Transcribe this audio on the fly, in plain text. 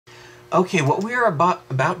Okay, what we are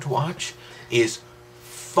about to watch is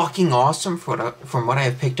fucking awesome from what I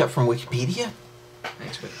have picked up from Wikipedia.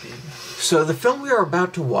 Thanks, Wikipedia. So the film we are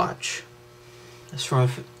about to watch is from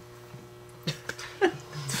the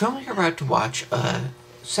film we are about to watch a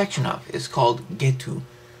section of is called GETHU.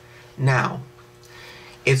 Now,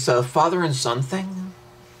 it's a father and son thing.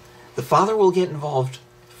 The father will get involved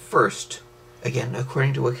first. Again,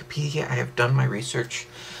 according to Wikipedia, I have done my research.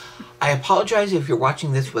 I apologize if you're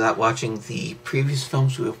watching this without watching the previous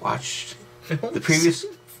films we have watched. The previous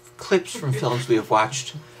clips from films we have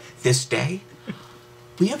watched this day.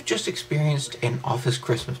 We have just experienced an office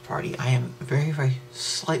Christmas party. I am very, very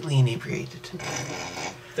slightly inebriated.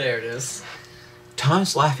 There it is.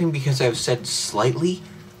 Tom's laughing because I've said slightly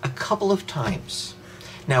a couple of times.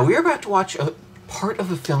 Now, we're about to watch a part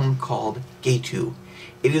of a film called GETHU.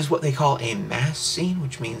 It is what they call a mass scene,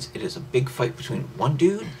 which means it is a big fight between one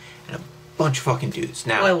dude and a bunch of fucking dudes.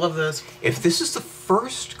 Now, Oh, I love this. if this is the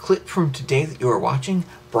first clip from today that you are watching,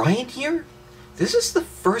 Brian here, this is the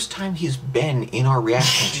first time he's been in our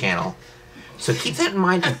reaction channel. So keep that in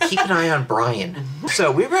mind and keep an eye on Brian.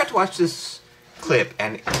 So we're about to watch this clip,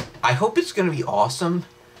 and I hope it's going to be awesome.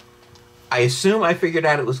 I assume I figured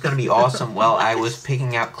out it was going to be awesome while I was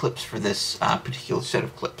picking out clips for this particular set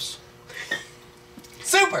of clips.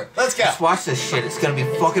 Super! Let's go! Let's watch this shit. It's going to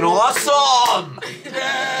be fucking awesome!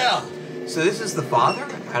 Yeah! So this is the father,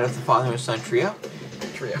 out of the father and son trio.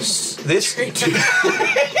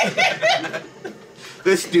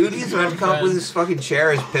 This dude he's about to come up with his fucking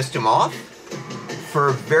chair has pissed him off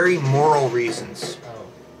for very moral reasons.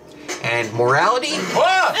 And morality?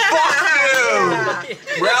 Fuck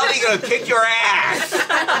you! Morality gonna kick your ass!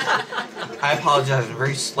 I apologize, I'm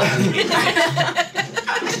very slightly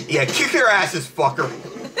Yeah, kick their asses, fucker!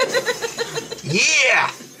 Yeah!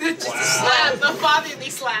 Just a slap, the fatherly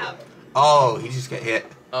slap. Oh, he just got hit.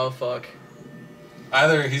 Oh, fuck.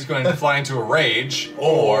 Either he's going to fly into a rage,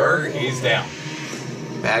 or he's down.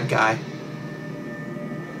 Bad guy.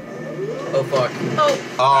 Oh, fuck.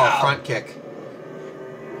 Oh. Oh, front kick.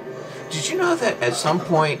 Did you know that at some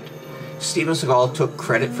point Steven Seagal took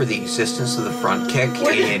credit for the existence of the front kick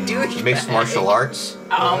in mixed martial arts?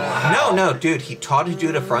 Oh, wow. No, dude, he taught a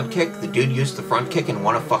dude a front kick. The dude used the front kick and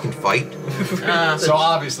won a fucking fight. So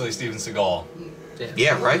obviously Steven Seagal.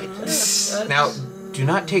 Yeah, right? Now, do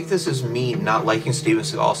not take this as me not liking Steven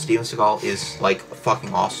Seagal. Steven Seagal is, like,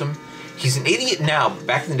 fucking awesome. He's an idiot now, but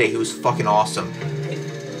back in the day he was fucking awesome.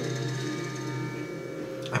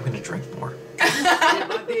 I'm gonna drink more.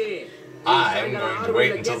 I'm going to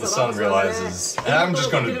wait until the sun realizes, and I'm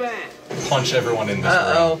just going to punch everyone in this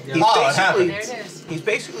room. It happened. There it is. He's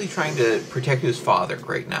basically trying to protect his father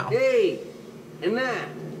right now. Hey, and that.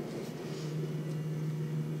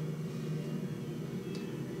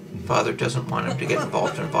 Father doesn't want him to get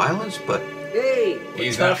involved in violence, but Hey,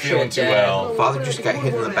 He's not feeling too well. father just got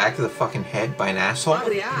hit in the back of the fucking head by an asshole.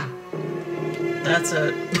 That's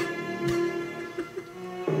it.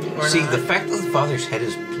 Or See, not. the fact that the father's head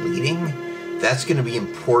is bleeding, that's going to be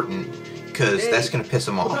important, because that's going to piss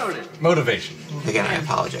him off. Motivation. Again, I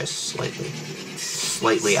apologize slightly.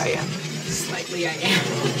 Slightly I am. Slightly I am.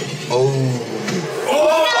 Oh.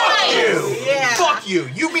 Oh, fuck you! Yeah. Fuck you!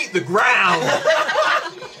 You meet the ground!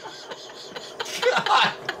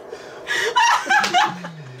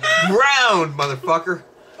 Ground, motherfucker!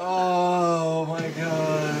 Oh my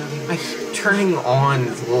god. I keep turning on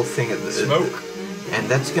the little thing of the Smoke. and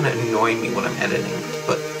that's gonna annoy me when I'm editing,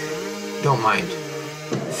 but don't mind.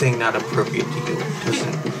 Thing not appropriate to you.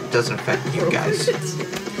 Doesn't affect you guys.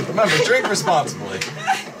 Remember, drink responsibly.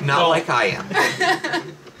 Not like I am.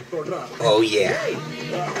 Oh yeah.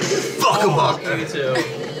 Fuck him up. Me too.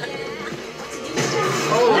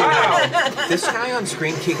 Oh wow. This guy on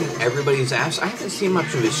screen kicking everybody's ass, I haven't seen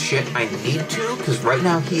much of his shit. I need to, because right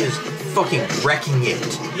now he is fucking wrecking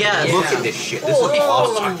it. Yeah. Look at this shit. This is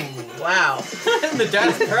awesome. Wow. The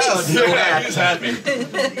dad's proud. Yeah, he's happy. Look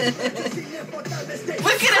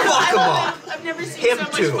at him. Fuck I him love up. him. I've never seen Him so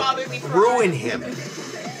much too. fatherly pride. Ruin him.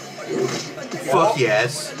 Fuck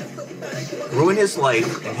yes. Ruin his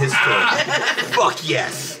life and his kid. Fuck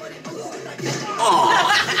yes. Oh.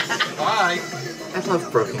 Bye. I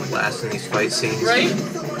love broken glass in these fight scenes. Right?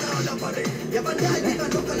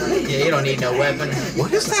 Yeah, you don't need no weapon.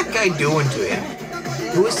 What is that guy doing to him?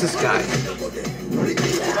 Who is this guy?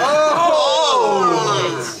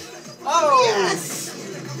 Oh! Oh! Yes!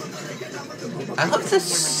 I love the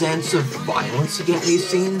sense of violence you get in these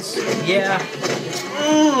scenes. Yeah.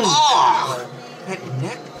 Oh! That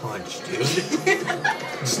neck punch, dude.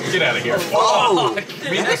 Just get out of here. Oh! We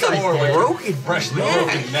need That's some a more with broken freshly neck.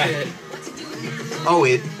 broken neck. Oh,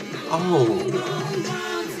 it... Oh.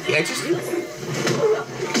 Yeah, just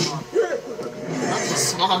That's a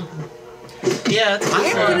song. Yeah, it's I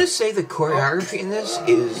am Sure. gonna say the choreography in this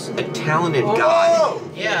is a talented god.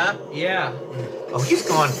 Yeah, yeah. Oh, he's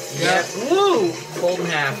gone. Yeah. Woo! Fold in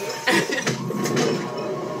half.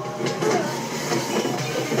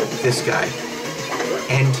 This guy.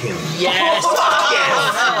 End him. Yes! Fuck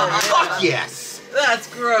yes! Oh, Fuck yes! That's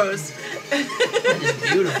gross.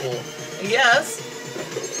 It's beautiful. Yes.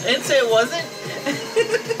 I didn't say it wasn't.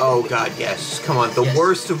 Oh god, yes. Come on, the Yes.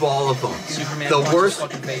 worst of all of them. Superman The punches worst.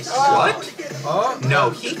 fucking face. What? No,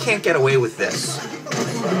 he can't get away with this.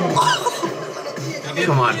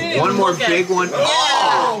 Come on, one more Look at big it. one.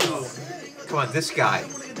 Oh! Come on, this guy.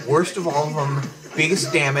 Worst of all of them.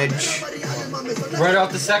 Biggest damage. Right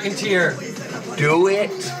off the second tier. Do it.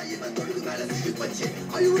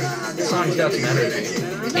 This song's got some energy.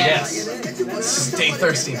 Yes. Stay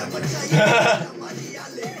thirsty.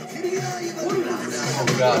 Oh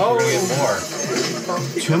god, we're gonna get more.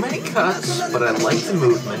 Too many cuts, but I like the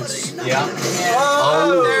movements. Yeah.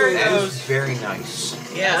 Oh, there it that is goes. very nice.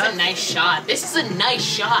 That's Yeah. a nice shot. This is a nice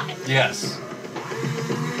shot. Yes.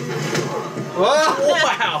 Whoa!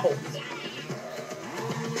 Wow.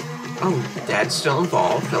 Oh, Dad's still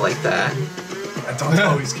involved. I like that. I don't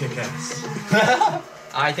always kick ass.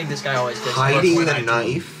 I think this guy always gets Hiding when the I do.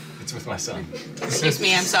 knife. It's with my son. Excuse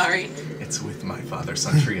me, I'm sorry. It's with my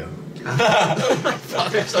father-son trio.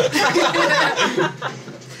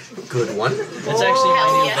 Good one. It's actually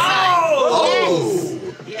my new Yes, guy. Oh,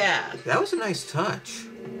 Yeah. that was a nice touch.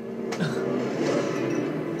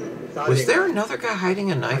 Was there another guy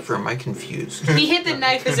hiding a knife, or am I confused? He hit the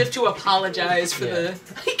knife as if to apologize for the.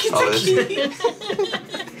 Oh, that's-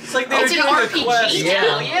 It's like they were It's an doing a RPG quest.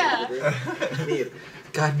 now, yeah.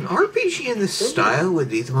 God, an RPG in this style would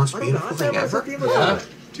be the most beautiful thing ever. Yeah.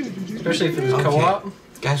 Especially if it was Okay. co-op.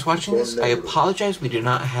 Guys watching this, I apologize we do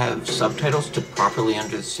not have subtitles to properly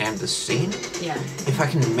understand the scene. Yeah. If I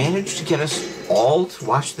can manage to get us all to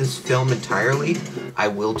watch this film entirely, I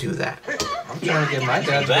will do that. I'm trying to get my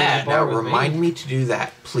dad to That. go Now to the bar with remind me. me to do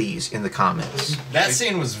that, please, in the comments. That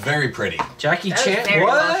scene was very pretty. Jackie That was Chan. very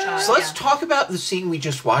well What? shot. So let's Yeah. talk about the scene we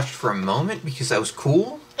just watched for a moment, because that was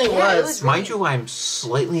cool. It Yeah, it was. was- Mind you, I'm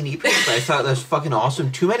slightly inebriated, but I thought that was fucking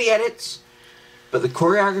awesome. Too many edits, but the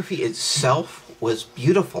choreography itself was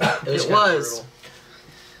beautiful. It was.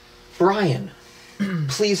 Brian,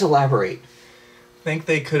 please elaborate. Think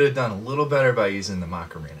they could have done a little better by using the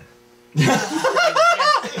Macarena.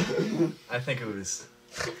 I think it was.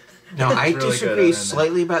 Now, I really good disagree other than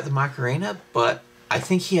slightly about the Macarena, but I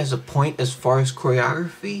think he has a point as far as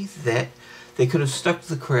choreography, that they could have stuck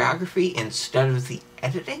to the choreography instead of the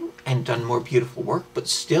editing and done more beautiful work, but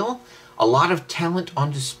still, a lot of talent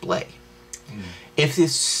on display. If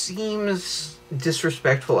this seems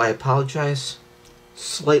disrespectful, I apologize.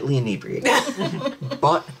 Slightly inebriated.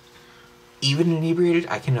 But even inebriated,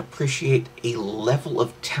 I can appreciate a level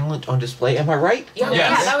of talent on display. Am I right? Yeah,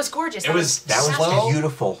 Yes. yeah, that was gorgeous. It was That was slow.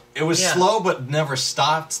 beautiful. It was Yeah. slow, but never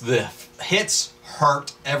stopped. The hits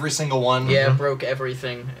hurt every single one. Yeah, it broke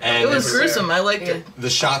everything. And it was it's- gruesome. I liked Yeah. it. The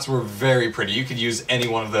shots were very pretty. You could use any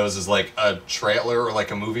one of those as like a trailer or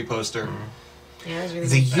like a movie poster. Yeah, it was really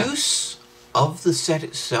The good. use of the set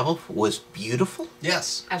itself was beautiful.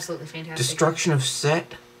 Yes. Absolutely fantastic. Destruction of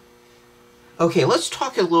set. Okay, let's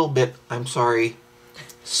talk a little bit. I'm sorry,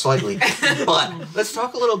 slightly, but let's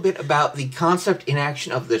talk a little bit about the concept in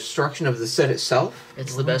action of the destruction of the set itself.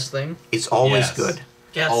 It's the best thing. It's always Yes. good.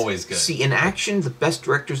 Yes. Always good. See, in action, the best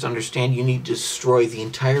directors understand you need to destroy the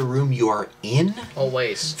entire room you are in.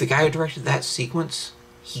 Always. The guy who directed that sequence,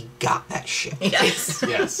 he got that shit. Yes.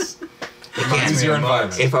 Yes. Again, Use your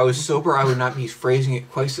environment. if I was sober, I would not be phrasing it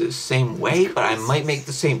quite the same way, but I might make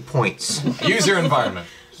the same points. Use your environment.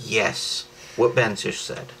 Yes, what Ben just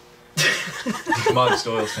said. Mug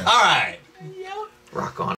Doyle's All right. Rock on.